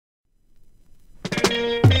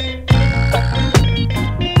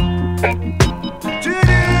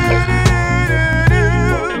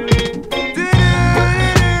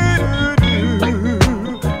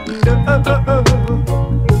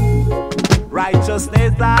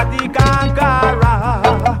Righteousness are the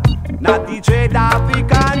conqueror, not the dread of the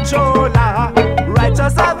controller.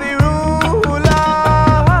 Righteous are the ruler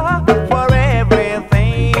for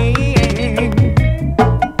everything.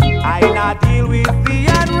 I not deal with the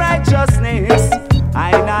unrighteousness,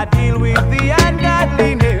 I not deal with the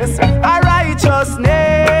ungodliness. A righteousness,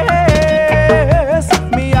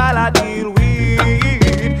 me all I deal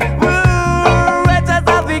with. Righteous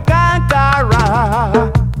are the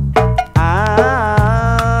conqueror,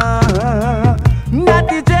 not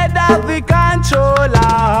the dread of the controller.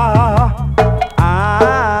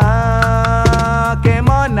 Come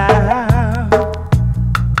on now.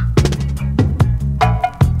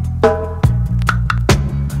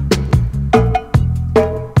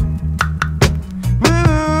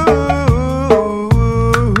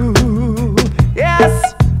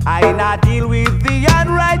 Yes, I not deal with the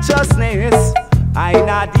unrighteousness, I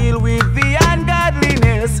not deal with the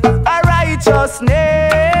ungodliness. A righteousness,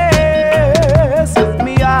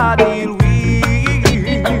 me I deal with.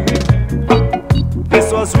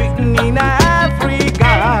 This was written in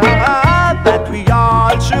Africa, that we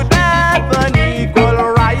all should have an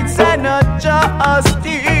equal rights and a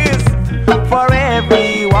justice for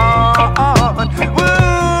everyone.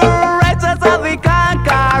 Righteous are the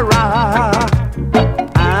conqueror,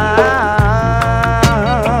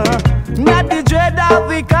 not the dread of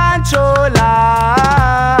the controller.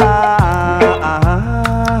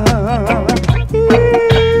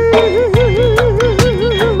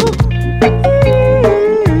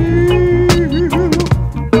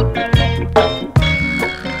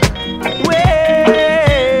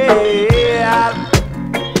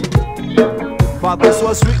 For this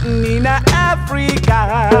was written in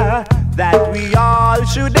Africa, that we all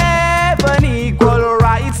should have an equal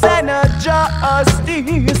rights and a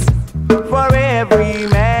justice for every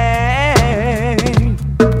man.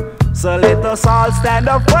 So let us all stand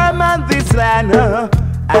up firm on this land,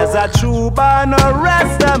 as a true born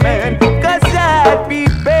man, cause that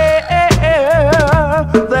prepare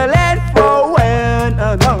the land for when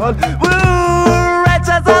and all.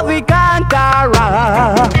 Righteous are the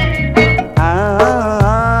conqueror,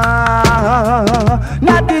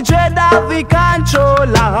 not the dread of the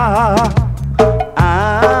controller.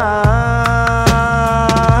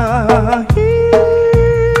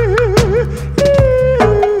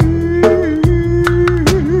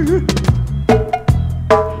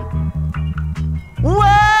 Whoa,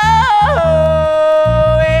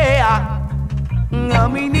 yeah.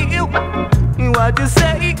 Me knew what you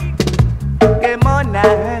say. Come on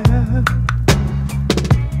now.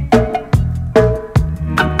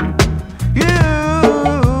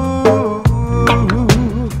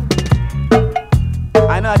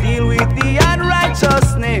 I deal with the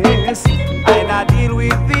unrighteousness, I not deal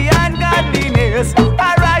with the ungodliness.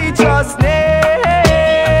 A righteousness,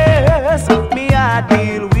 me I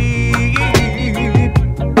deal with.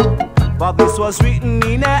 For this was written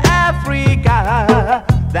in